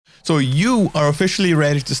So you are officially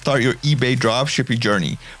ready to start your eBay dropshipping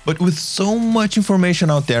journey. But with so much information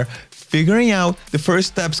out there, figuring out the first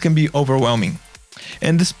steps can be overwhelming.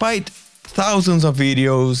 And despite thousands of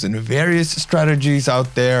videos and various strategies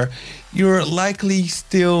out there, you're likely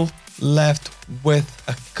still left with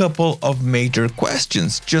a couple of major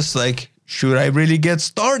questions, just like, should I really get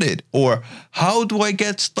started? Or how do I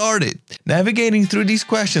get started? Navigating through these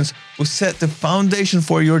questions will set the foundation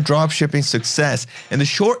for your dropshipping success. And the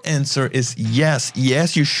short answer is yes,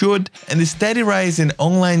 you should. And the steady rise in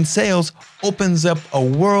online sales opens up a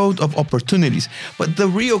world of opportunities. But the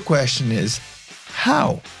real question is,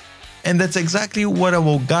 how? And that's exactly what I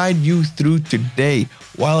will guide you through today.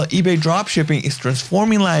 While eBay dropshipping is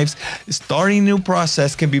transforming lives, starting a new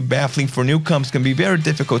process can be baffling for newcomers, can be very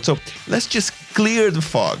difficult. So let's just clear the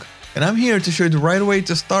fog. And I'm here to show you the right way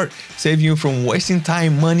to start, save you from wasting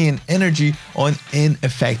time, money, and energy on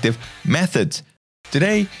ineffective methods.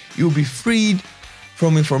 Today, you'll be freed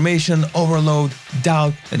from information overload,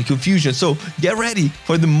 doubt, and confusion. So get ready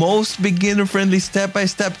for the most beginner-friendly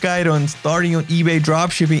step-by-step guide on starting on eBay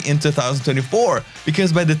dropshipping in 2024.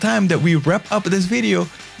 Because by the time that we wrap up this video,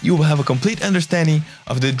 you will have a complete understanding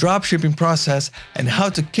of the dropshipping process and how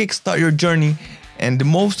to kickstart your journey. And the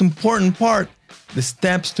most important part, the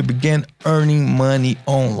steps to begin earning money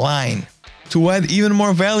online. To add even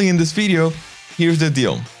more value in this video, here's the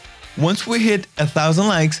deal. Once we hit 1,000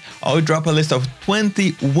 likes, I'll drop a list of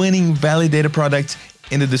 20 winning validated products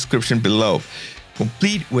in the description below,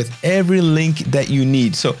 complete with every link that you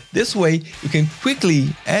need. So this way, you can quickly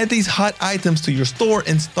add these hot items to your store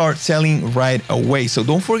and start selling right away. So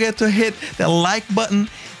don't forget to hit that like button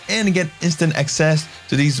and get instant access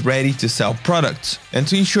to these ready to sell products. And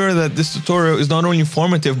to ensure that this tutorial is not only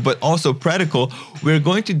informative but also practical, we're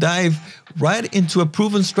going to dive right into a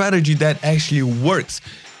proven strategy that actually works.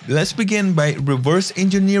 Let's begin by reverse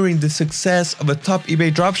engineering the success of a top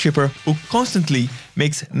eBay dropshipper who constantly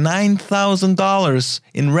makes $9,000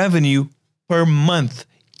 in revenue per month,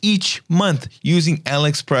 each month, using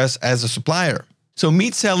AliExpress as a supplier. So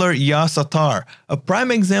meet seller Sattar, a prime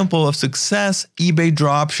example of success eBay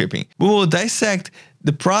dropshipping. We will dissect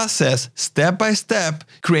the process step by step,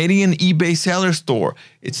 creating an eBay seller store.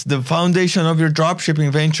 It's the foundation of your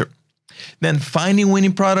dropshipping venture. Then finding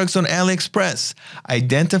winning products on AliExpress,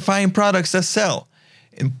 identifying products that sell,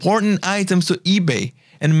 importing items to eBay,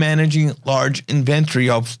 and managing large inventory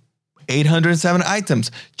of 807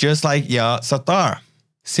 items, just like Sattar.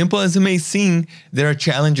 Simple as it may seem, there are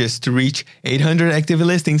challenges to reach 800 active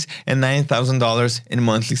listings and $9,000 in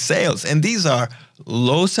monthly sales. And these are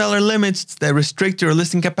low seller limits that restrict your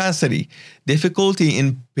listing capacity, difficulty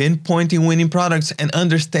in pinpointing winning products and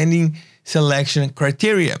understanding selection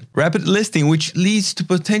criteria, rapid listing, which leads to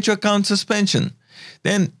potential account suspension,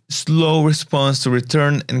 then slow response to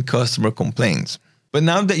return and customer complaints. But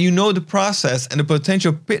now that you know the process and the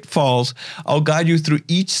potential pitfalls, I'll guide you through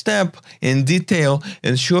each step in detail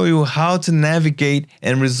and show you how to navigate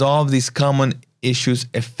and resolve these common issues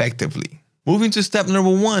effectively. Moving to step number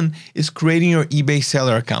 1 is creating your eBay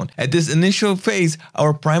seller account. At this initial phase,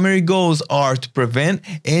 our primary goals are to prevent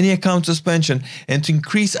any account suspension and to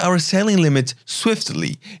increase our selling limits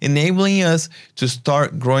swiftly, enabling us to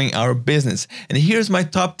start growing our business. And here's my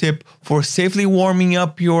top tip for safely warming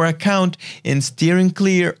up your account and steering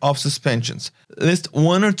clear of suspensions. List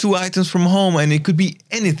 1 or 2 items from home, and it could be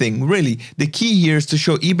anything, really. The key here is to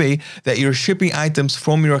show eBay that you're shipping items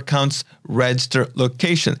from your account's registered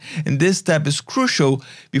location. And this step is crucial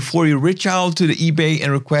before you reach out to the eBay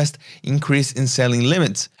and request increase in selling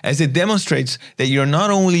limits, as it demonstrates that you're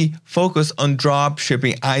not only focused on drop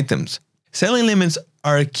shipping items. Selling limits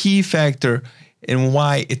are a key factor in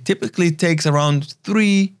why it typically takes around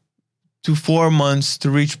 3 to 4 months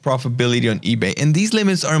to reach profitability on eBay. And these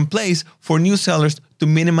limits are in place for new sellers to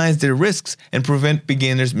minimize their risks and prevent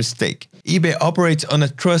beginners' mistake. eBay operates on a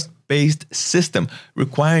trust-based system,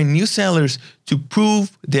 requiring new sellers to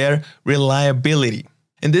prove their reliability.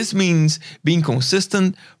 And this means being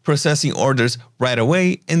consistent, processing orders right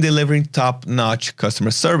away, and delivering top-notch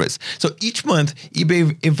customer service. So each month,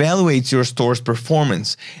 eBay evaluates your store's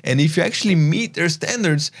performance. And if you actually meet their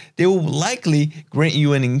standards, they will likely grant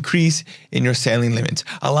you an increase in your selling limits,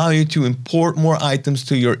 allow you to import more items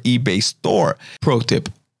to your eBay store. Pro tip: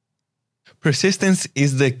 Persistence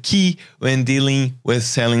is the key when dealing with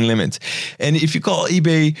selling limits. And if you call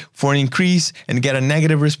eBay for an increase and get a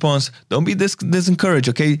negative response, don't be disencouraged,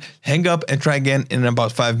 okay? Hang up and try again in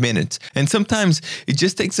about 5 minutes. And sometimes it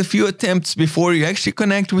just takes a few attempts before you actually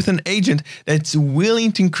connect with an agent that's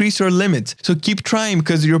willing to increase your limits. So keep trying,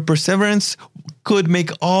 because your perseverance could make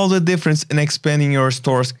all the difference in expanding your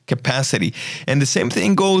store's capacity. And the same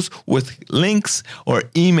thing goes with links or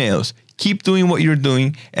emails. Keep doing what you're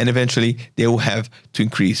doing, and eventually they will have to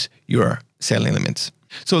increase your selling limits.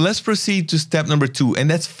 So let's proceed to step number 2, and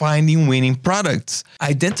that's finding winning products.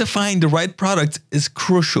 Identifying the right product is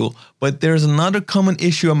crucial, but there's another common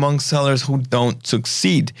issue among sellers who don't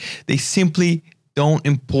succeed. They simply don't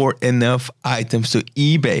import enough items to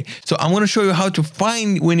eBay. So I'm going to show you how to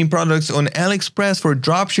find winning products on AliExpress for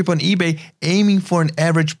dropship on eBay, aiming for an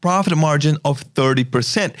average profit margin of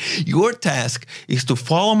 30%. Your task is to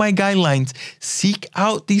follow my guidelines, seek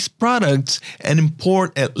out these products, and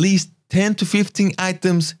import at least 10 to 15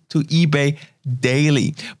 items to eBay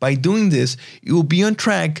daily. By doing this, you will be on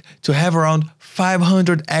track to have around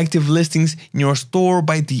 500 active listings in your store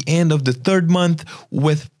by the end of the 3rd month.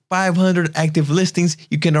 With 500 active listings,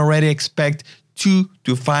 you can already expect 2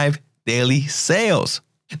 to 5 daily sales.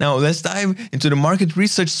 Now let's dive into the market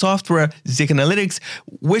research software Zik Analytics,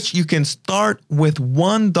 which you can start with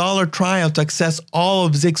 $1 trial to access all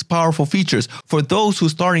of Zik's powerful features. For those who are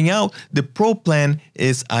starting out, the Pro plan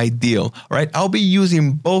is ideal. All right, I'll be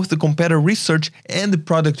using both the competitor research and the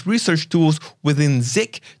product research tools within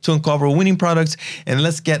Zik to uncover winning products. And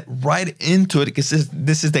let's get right into it, because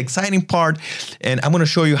this is the exciting part. And I'm going to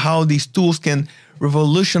show you how these tools can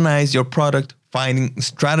revolutionize your product finding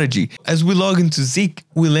strategy. As we log into Zik,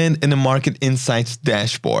 we land in the Market Insights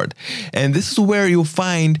dashboard. And this is where you'll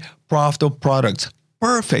find profitable products.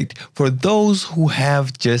 Perfect for those who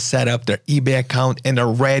have just set up their eBay account and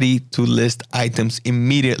are ready to list items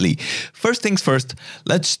immediately. First things first,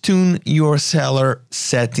 let's tune your seller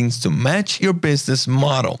settings to match your business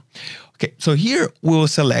model. Okay, so here we'll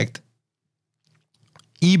select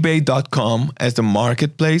ebay.com as the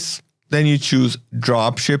marketplace. Then you choose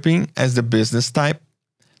dropshipping as the business type,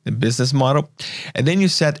 the business model. And then you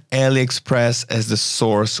set AliExpress as the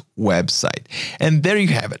source website. And there you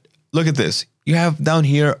have it. Look at this. You have down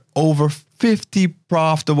here over 50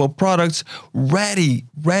 profitable products ready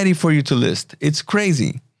for you to list. It's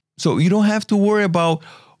crazy. So you don't have to worry about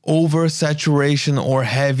oversaturation or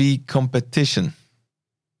heavy competition,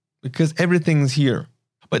 because everything's here.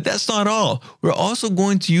 But that's not all. We're also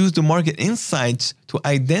going to use the market insights to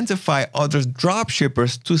identify other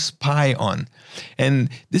dropshippers to spy on. And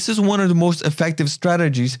this is one of the most effective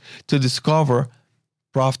strategies to discover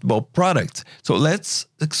profitable products. So let's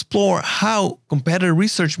explore how competitor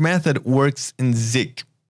research method works in Zik.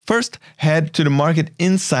 First, head to the market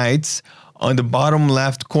insights on the bottom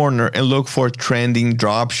left corner and look for trending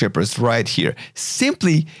dropshippers right here.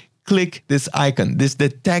 Simply click this icon, this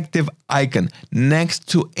detective icon, next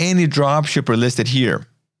to any dropshipper listed here.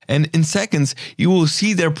 And in seconds, you will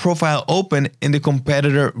see their profile open in the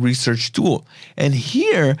competitor research tool. And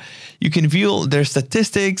here, you can view their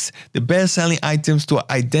statistics, the best-selling items to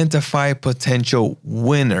identify potential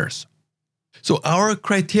winners. So our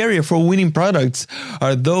criteria for winning products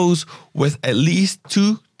are those with at least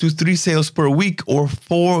 2 to 3 sales per week or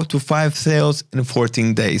 4 to 5 sales in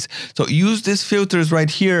 14 days. So use these filters right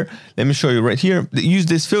here. Let me show you right here. Use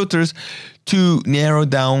these filters to narrow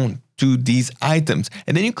down to these items.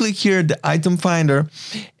 And then you click here, the item finder,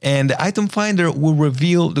 and the item finder will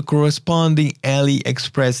reveal the corresponding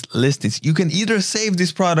AliExpress listings. You can either save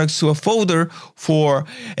these products to a folder for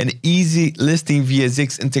an easy listing via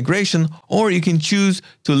Zik's integration, or you can choose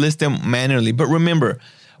to list them manually. But remember,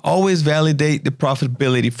 always validate the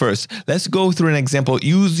profitability first. Let's go through an example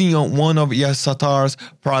using one of Yasatar's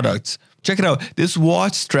products. Check it out. This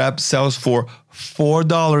watch strap sells for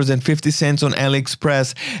 $4.50 on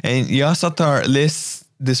AliExpress, and Yasatar lists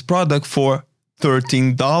this product for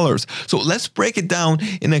 $13. So let's break it down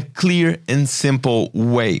in a clear and simple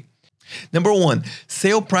way. Number 1,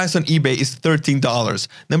 sale price on eBay is $13.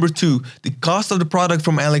 Number 2, the cost of the product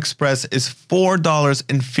from AliExpress is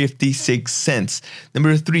 $4.56.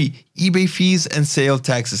 Number 3, eBay fees and sale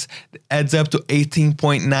taxes adds up to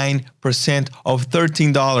 18.9% of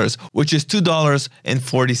 $13, which is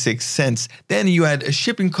 $2.46. Then you add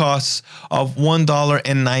shipping costs of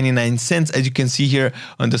 $1.99, as you can see here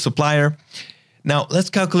on the supplier. Now let's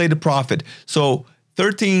calculate the profit. So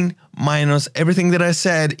 13 minus everything that I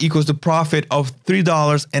said equals the profit of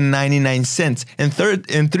 $3.99. And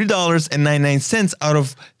 $3.99 out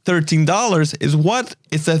of $13 is what?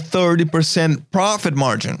 It's a 30% profit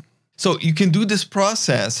margin. So you can do this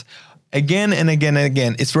process again and again and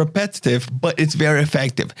again. It's repetitive, but it's very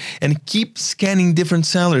effective. And keep scanning different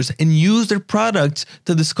sellers and use their products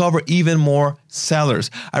to discover even more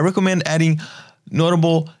sellers. I recommend adding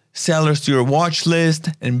notable sellers to your watch list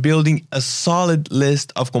and building a solid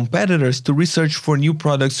list of competitors to research for new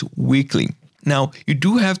products weekly. Now, you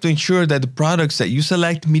do have to ensure that the products that you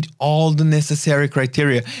select meet all the necessary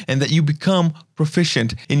criteria and that you become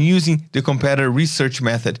proficient in using the competitor research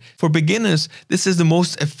method. For beginners, this is the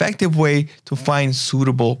most effective way to find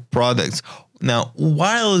suitable products. Now,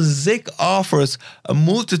 while Zik offers a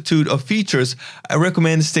multitude of features, I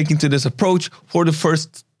recommend sticking to this approach for the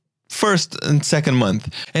first and second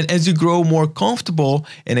month. And as you grow more comfortable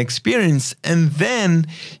and experienced, and then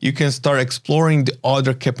you can start exploring the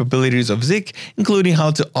other capabilities of Zik, including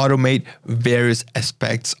how to automate various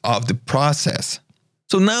aspects of the process.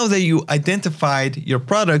 So now that you identified your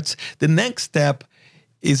products, the next step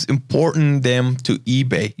is importing them to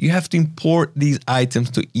eBay. You have to import these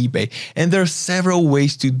items to eBay. And there are several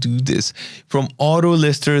ways to do this, from auto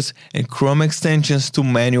listers and Chrome extensions to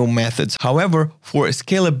manual methods. However, for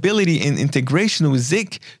scalability and integration with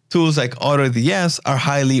Zik, tools like AutoDS are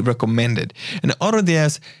highly recommended. And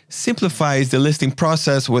AutoDS simplifies the listing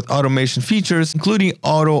process with automation features, including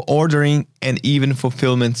auto ordering and even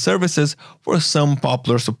fulfillment services for some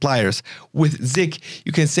popular suppliers. With Zik,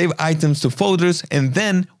 you can save items to folders and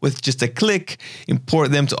then, with just a click,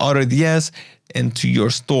 import them to AutoDS and to your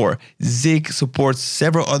store. Zik supports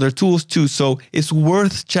several other tools too, so it's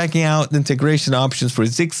worth checking out the integration options for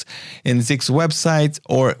Zik's website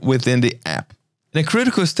or within the app. And a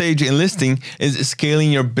critical stage in listing is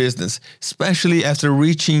scaling your business, especially after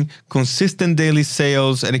reaching consistent daily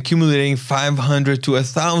sales and accumulating 500 to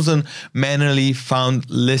 1,000 manually found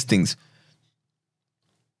listings.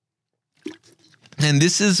 And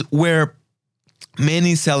this is where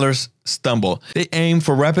many sellers stumble. They aim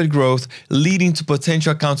for rapid growth, leading to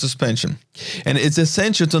potential account suspension. And it's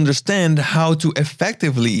essential to understand how to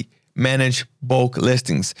effectively manage bulk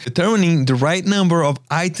listings, determining the right number of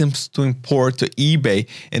items to import to eBay,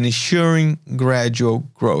 and ensuring gradual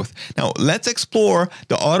growth. Now, let's explore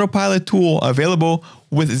the autopilot tool available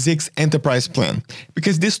with Zik's enterprise plan,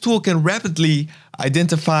 because this tool can rapidly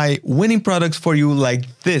identify winning products for you like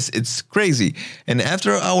this. It's crazy. And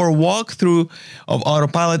after our walkthrough of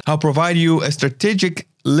autopilot, I'll provide you a strategic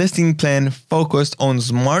listing plan focused on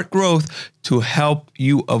smart growth to help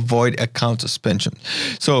you avoid account suspension.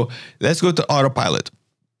 So let's go to autopilot.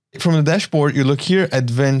 From the dashboard, you look here,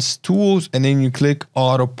 advanced tools, and then you click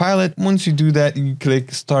autopilot. Once you do that, you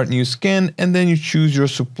click start new scan, and then you choose your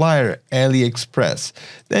supplier, AliExpress.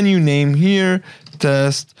 Then you name here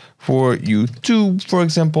test for YouTube, for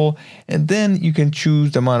example, and then you can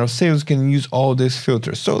choose the amount of sales. You can use all these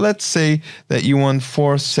filters. So let's say that you want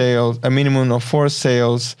 4 sales, a minimum of 4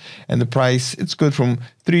 sales, and the price, it's good from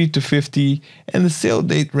 3 to 50, and the sale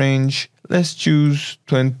date range, let's choose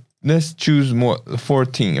 20. Let's choose more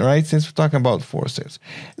 14, right? Since we're talking about 4 sales.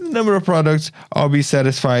 The number of products, I'll be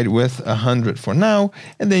satisfied with 100 for now,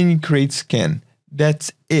 and then you create scan.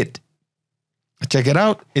 That's it. Check it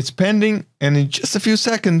out. It's pending, and in just a few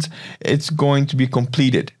seconds, it's going to be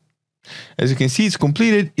completed. As you can see, it's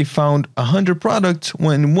completed. It found 100 products.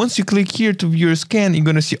 Once you click here to view your scan, you're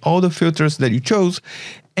going to see all the filters that you chose,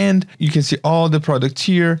 and you can see all the products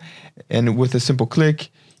here. And with a simple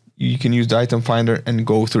click, you can use the item finder and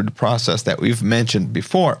go through the process that we've mentioned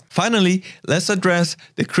before. Finally, let's address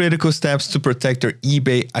the critical steps to protect your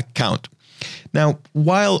eBay account. Now,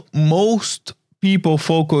 while most people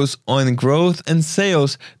focus on growth and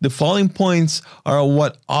sales, the following points are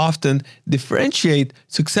what often differentiate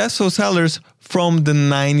successful sellers from the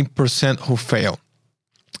 90% who fail.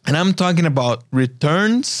 And I'm talking about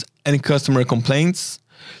returns and customer complaints.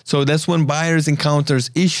 So that's when buyers encounters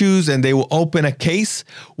issues and they will open a case,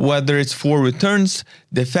 whether it's for returns,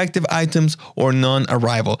 defective items, or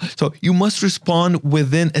non-arrival. So you must respond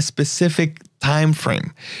within a specific time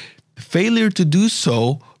frame. Failure to do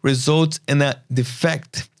so results in a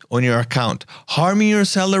defect on your account, harming your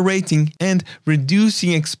seller rating and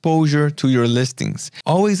reducing exposure to your listings.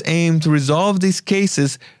 Always aim to resolve these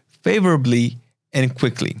cases favorably and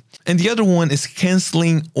quickly. And the other one is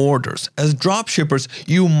canceling orders. As dropshippers,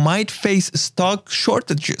 you might face stock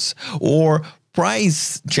shortages or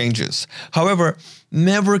price changes. However,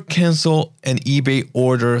 never cancel an eBay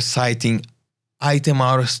order citing item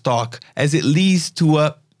out of stock, as it leads to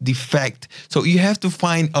a defect. So you have to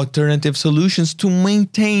find alternative solutions to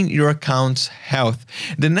maintain your account's health.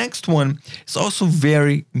 The next one is also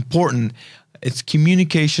very important. It's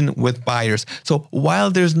communication with buyers. So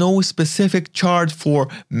while there's no specific chart for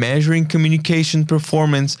measuring communication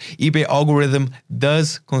performance, eBay algorithm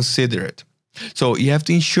does consider it. So you have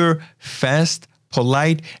to ensure fast,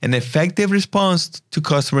 polite, and effective response to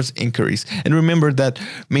customers' inquiries. And remember that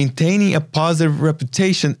maintaining a positive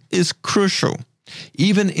reputation is crucial.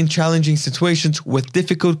 Even in challenging situations with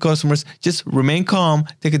difficult customers, just remain calm,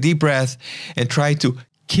 take a deep breath, and try to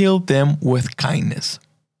kill them with kindness.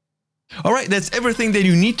 All right, that's everything that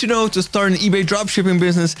you need to know to start an eBay dropshipping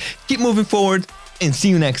business. Keep moving forward and see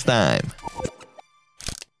you next time.